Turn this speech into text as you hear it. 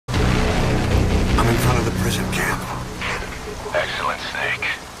in front of the prison camp. Excellent, Snake.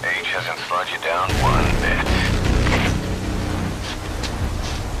 Age hasn't slowed you down one bit.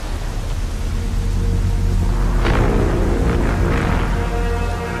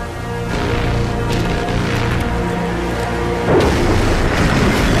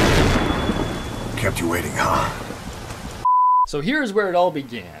 Kept you waiting, huh? So here's where it all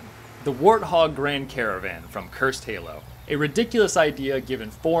began. The Warthog Grand Caravan from Cursed Halo. A ridiculous idea given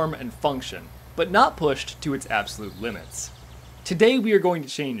form and function, but not pushed to its absolute limits. Today we are going to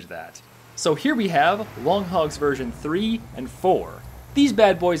change that. So here we have Longhogs version 3 and 4. These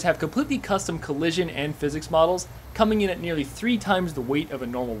bad boys have completely custom collision and physics models, coming in at nearly 3 times the weight of a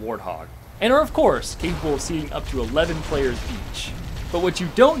normal Warthog, and are of course capable of seating up to 11 players each. But what you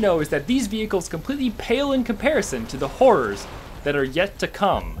don't know is that these vehicles completely pale in comparison to the horrors that are yet to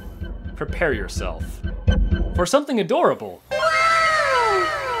come. Prepare yourself for something adorable.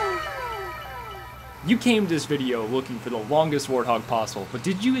 You came to this video looking for the longest Warthog possible, but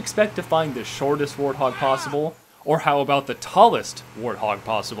did you expect to find the shortest Warthog possible? Or how about the tallest Warthog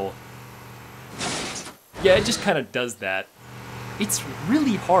possible? Yeah, it just kind of does that. It's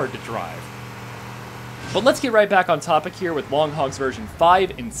really hard to drive. But let's get right back on topic here with Longhogs version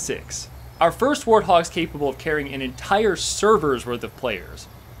 5 and 6. Our first Warthogs capable of carrying an entire server's worth of players.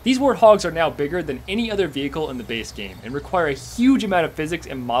 These Warthogs are now bigger than any other vehicle in the base game and require a huge amount of physics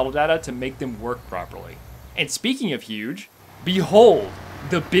and model data to make them work properly. And speaking of huge, behold,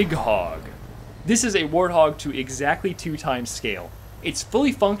 the Big Hog. This is a Warthog to exactly 2 times scale. It's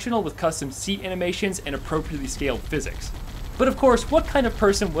fully functional with custom seat animations and appropriately scaled physics. But of course, what kind of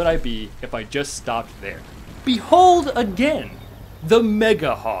person would I be if I just stopped there? Behold again, the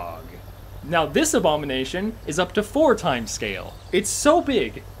Mega Hog. Now this abomination is up to 4 times scale. It's so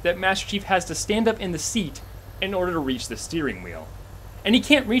big that Master Chief has to stand up in the seat in order to reach the steering wheel. And he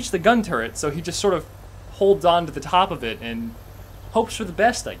can't reach the gun turret, so he just sort of holds on to the top of it and hopes for the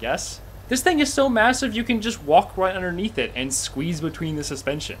best, I guess. This thing is so massive you can just walk right underneath it and squeeze between the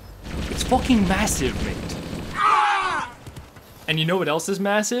suspension. It's fucking massive, mate. And you know what else is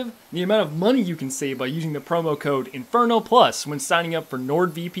massive? The amount of money you can save by using the promo code InfernoPlus when signing up for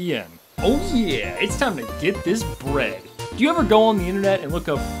NordVPN. Oh yeah, it's time to get this bread. Do you ever go on the internet and look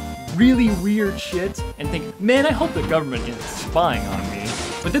up really weird shit and think, man, I hope the government isn't spying on me?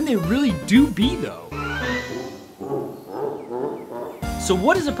 But then they really do be though. So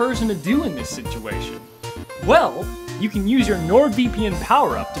what is a person to do in this situation? Well, you can use your NordVPN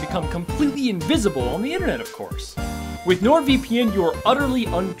power-up to become completely invisible on the internet, of course. With NordVPN, you are utterly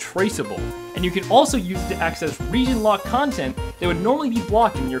untraceable, and you can also use it to access region-locked content that would normally be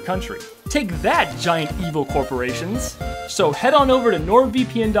blocked in your country. Take that, giant evil corporations! So head on over to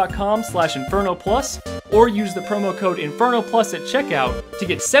nordvpn.com/InfernoPlus, or use the promo code InfernoPlus at checkout to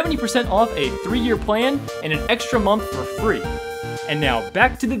get 70% off a 3-year plan and an extra month for free. And now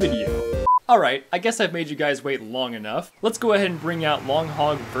back to the video. Alright, I guess I've made you guys wait long enough. Let's go ahead and bring out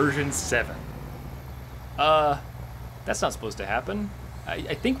Longhog version 7. That's not supposed to happen.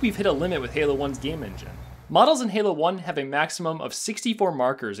 I think we've hit a limit with Halo 1's game engine. Models in Halo 1 have a maximum of 64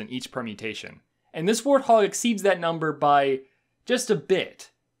 markers in each permutation, and this Warthog exceeds that number by just a bit.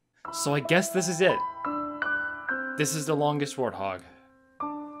 So I guess this is it. This is the longest Warthog.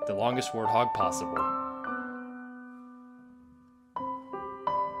 The longest Warthog possible.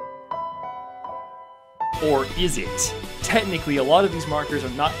 Or is it? Technically, a lot of these markers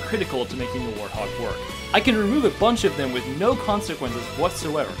are not critical to making the Warthog work. I can remove a bunch of them with no consequences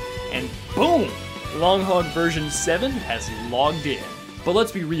whatsoever, and boom! Longhog version 7 has logged in. But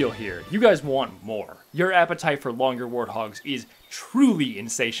let's be real here, you guys want more. Your appetite for longer Warthogs is truly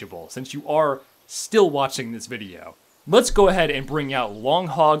insatiable since you are still watching this video. Let's go ahead and bring out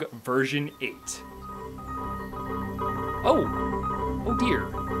Longhog version 8. Oh dear.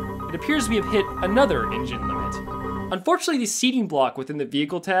 It appears we have hit another engine limit. Unfortunately, the seating block within the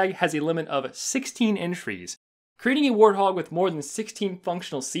vehicle tag has a limit of 16 entries. Creating a Warthog with more than 16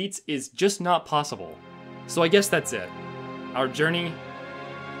 functional seats is just not possible. So I guess that's it. Our journey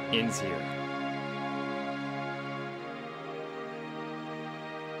ends here.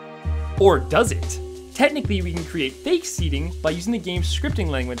 Or does it? Technically, we can create fake seating by using the game's scripting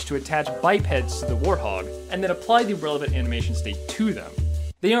language to attach bipeds to the Warthog, and then apply the relevant animation state to them.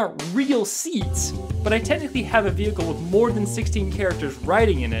 They aren't real seats, but I technically have a vehicle with more than 16 characters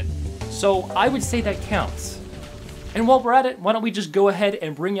riding in it, so I would say that counts. And while we're at it, why don't we just go ahead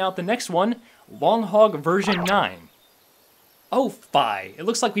and bring out the next one, Longhog version 9. Oh fie, it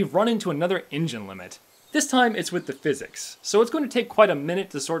looks like we've run into another engine limit. This time it's with the physics, so it's going to take quite a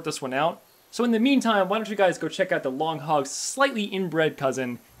minute to sort this one out. So in the meantime, why don't you guys go check out the Longhog's slightly inbred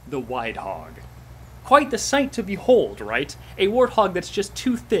cousin, the Wide Hog. Quite the sight to behold, right? A Warthog that's just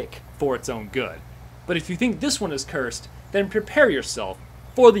too thick for its own good. But if you think this one is cursed, then prepare yourself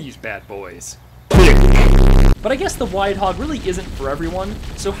for these bad boys. But I guess the wide hog really isn't for everyone,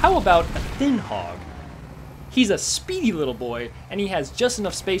 so how about a thin hog? He's a speedy little boy, and he has just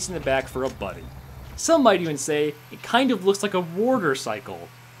enough space in the back for a buddy. Some might even say it kind of looks like a warder cycle.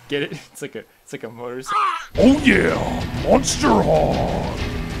 Get it? It's like a motorcycle. Oh yeah, Monster Hog!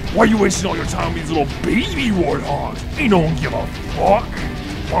 Why you wasting all your time with these little baby warthogs? Ain't no one give a fuck.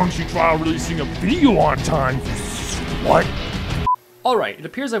 Why don't you try releasing a video on time, you slut? Alright, it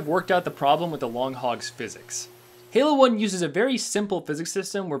appears I've worked out the problem with the Long Hog's physics. Halo 1 uses a very simple physics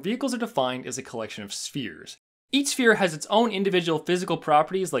system where vehicles are defined as a collection of spheres. Each sphere has its own individual physical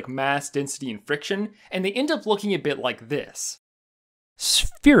properties like mass, density, and friction, and they end up looking a bit like this.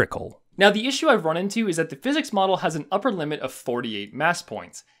 Spherical. Now the issue I've run into is that the physics model has an upper limit of 48 mass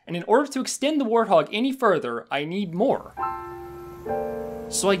points, and in order to extend the Warthog any further, I need more.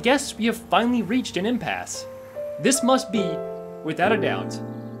 So I guess we have finally reached an impasse. This must be, without a doubt,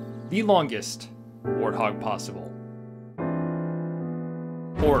 the longest Warthog possible.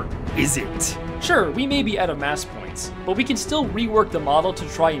 Or is it? Sure, we may be out of mass points, but we can still rework the model to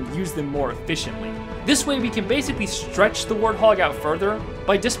try and use them more efficiently. This way we can basically stretch the Warthog out further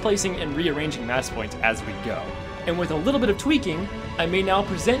by displacing and rearranging mass points as we go. And with a little bit of tweaking, I may now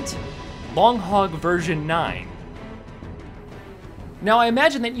present Long Hog version 9. Now I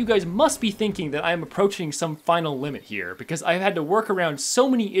imagine that you guys must be thinking that I am approaching some final limit here because I've had to work around so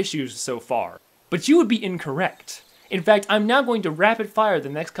many issues so far. But you would be incorrect. In fact, I'm now going to rapid fire the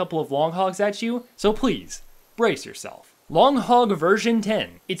next couple of Long Hogs at you, so please, brace yourself. Long Hog version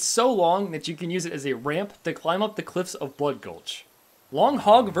 10. It's so long that you can use it as a ramp to climb up the cliffs of Blood Gulch. Long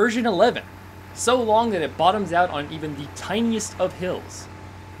Hog version 11. So long that it bottoms out on even the tiniest of hills.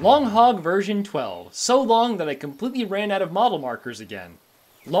 Long Hog version 12. So long that I completely ran out of model markers again.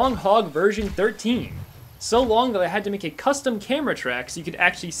 Long Hog version 13. So long that I had to make a custom camera track so you could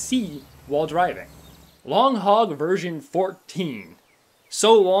actually see while driving. Long Hog version 14.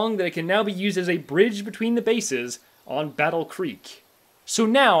 So long that it can now be used as a bridge between the bases on Battle Creek. So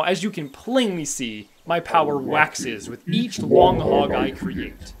now, as you can plainly see, my power waxes with each Long Hog I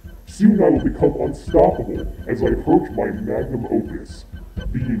create. Soon I will become unstoppable as I approach my magnum opus,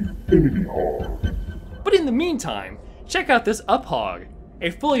 the Infinity Hog. But in the meantime, check out this Up Hog, a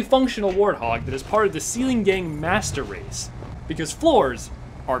fully functional Warthog that is part of the Ceiling Gang Master Race, because floors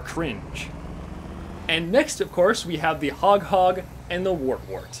are cringe. And next, of course, we have the Hog Hog and the Wart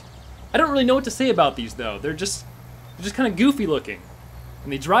Wart. I don't really know what to say about these though. They're just kind of goofy looking,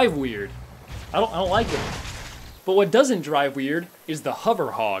 and they drive weird. I don't like them. But what doesn't drive weird is the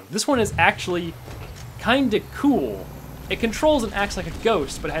Hover Hog. This one is actually kind of cool. It controls and acts like a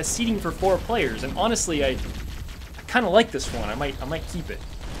ghost, but it has seating for 4 players. And honestly, I kind of like this one. I might keep it.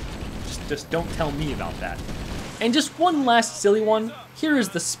 Just don't tell me about that. And just one last silly one. Here is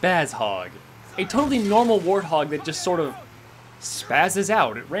the Spaz Hog. A totally normal Warthog that just sort of spazzes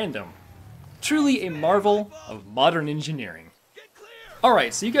out at random. Truly a marvel of modern engineering.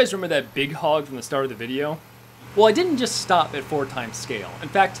 Alright, so you guys remember that big hog from the start of the video? Well, I didn't just stop at 4 times scale. In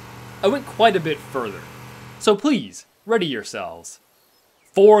fact, I went quite a bit further. So please, ready yourselves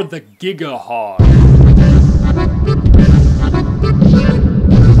for the Giga Hog.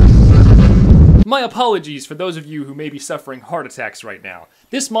 My apologies for those of you who may be suffering heart attacks right now.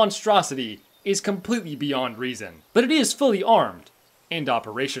 This monstrosity is completely beyond reason, but it is fully armed and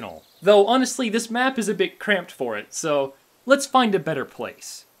operational. Though honestly, this map is a bit cramped for it, so let's find a better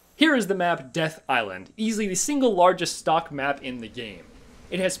place. Here is the map Death Island, easily the single largest stock map in the game.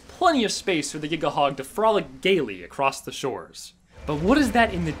 It has plenty of space for the Giga Hog to frolic gaily across the shores. But what is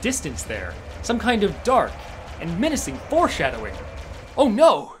that in the distance there? Some kind of dark and menacing foreshadowing. Oh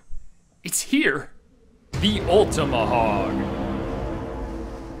no! It's here! The Ultima Hog!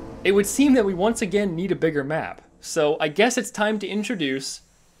 It would seem that we once again need a bigger map, so I guess it's time to introduce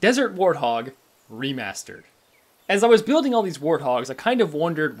Desert Warthog Remastered. As I was building all these Warthogs, I kind of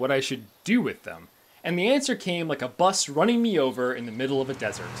wondered what I should do with them, and the answer came like a bus running me over in the middle of a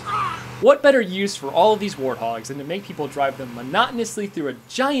desert. What better use for all of these Warthogs than to make people drive them monotonously through a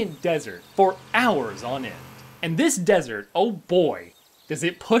giant desert for hours on end? And this desert, oh boy, does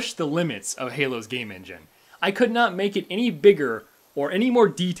it push the limits of Halo's game engine. I could not make it any bigger or any more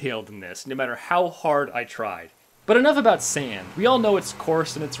detailed than this, no matter how hard I tried. But enough about sand. We all know it's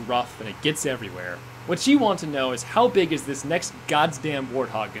coarse and it's rough and it gets everywhere. What you want to know is how big is this next goddamn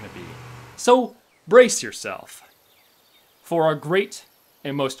Warthog gonna be? So, brace yourself. For our great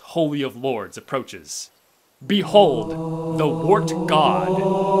and most holy of lords approaches. Behold, the Wart God.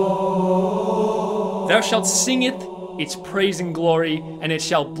 Thou shalt singeth its praise and glory, and it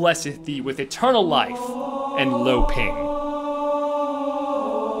shall blesseth thee with eternal life and low ping.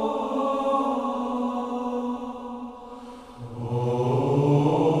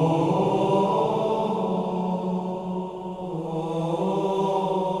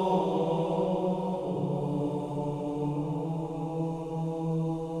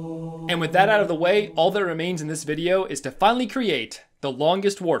 And with that out of the way, all that remains in this video is to finally create the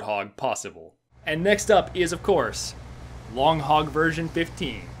longest Warthog possible. And next up is, of course, Long Hog version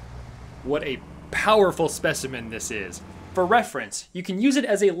 15. What a powerful specimen this is. For reference, you can use it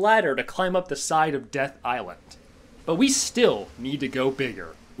as a ladder to climb up the side of Death Island. But we still need to go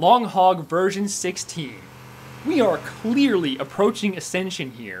bigger. Long Hog version 16. We are clearly approaching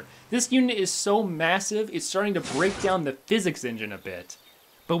Ascension here. This unit is so massive, it's starting to break down the physics engine a bit.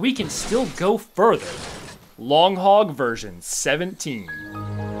 But we can still go further. Long Hog version 17.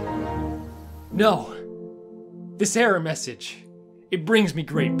 No. This error message, it brings me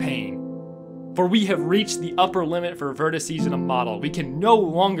great pain. For we have reached the upper limit for vertices in a model. We can no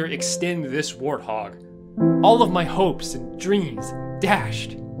longer extend this Warthog. All of my hopes and dreams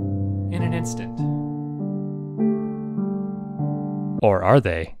dashed in an instant. Or are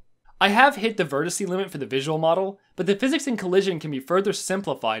they? I have hit the vertice limit for the visual model, but the physics in collision can be further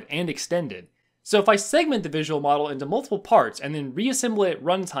simplified and extended. So if I segment the visual model into multiple parts and then reassemble it at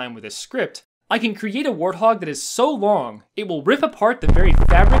runtime with a script, I can create a Warthog that is so long, it will rip apart the very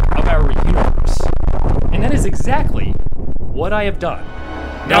fabric of our universe. And that is exactly what I have done.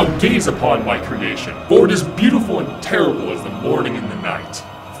 Now gaze upon my creation, for it is beautiful and terrible as the morning and the night.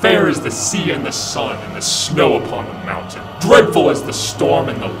 Fair as the sea and the sun and the snow upon the mountain. Dreadful as the storm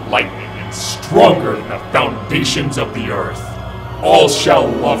and the lightning, and stronger than the foundations of the earth. All shall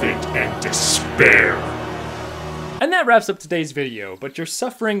love it and despair. And that wraps up today's video, but your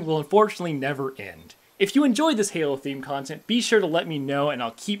suffering will unfortunately never end. If you enjoyed this Halo-themed content, be sure to let me know and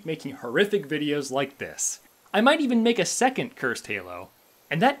I'll keep making horrific videos like this. I might even make a second Cursed Halo,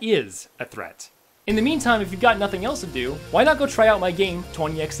 and that is a threat. In the meantime, if you've got nothing else to do, why not go try out my game,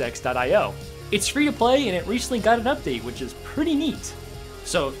 20xx.io. It's free to play and it recently got an update, which is pretty neat.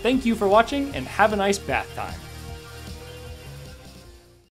 So thank you for watching and have a nice bath time.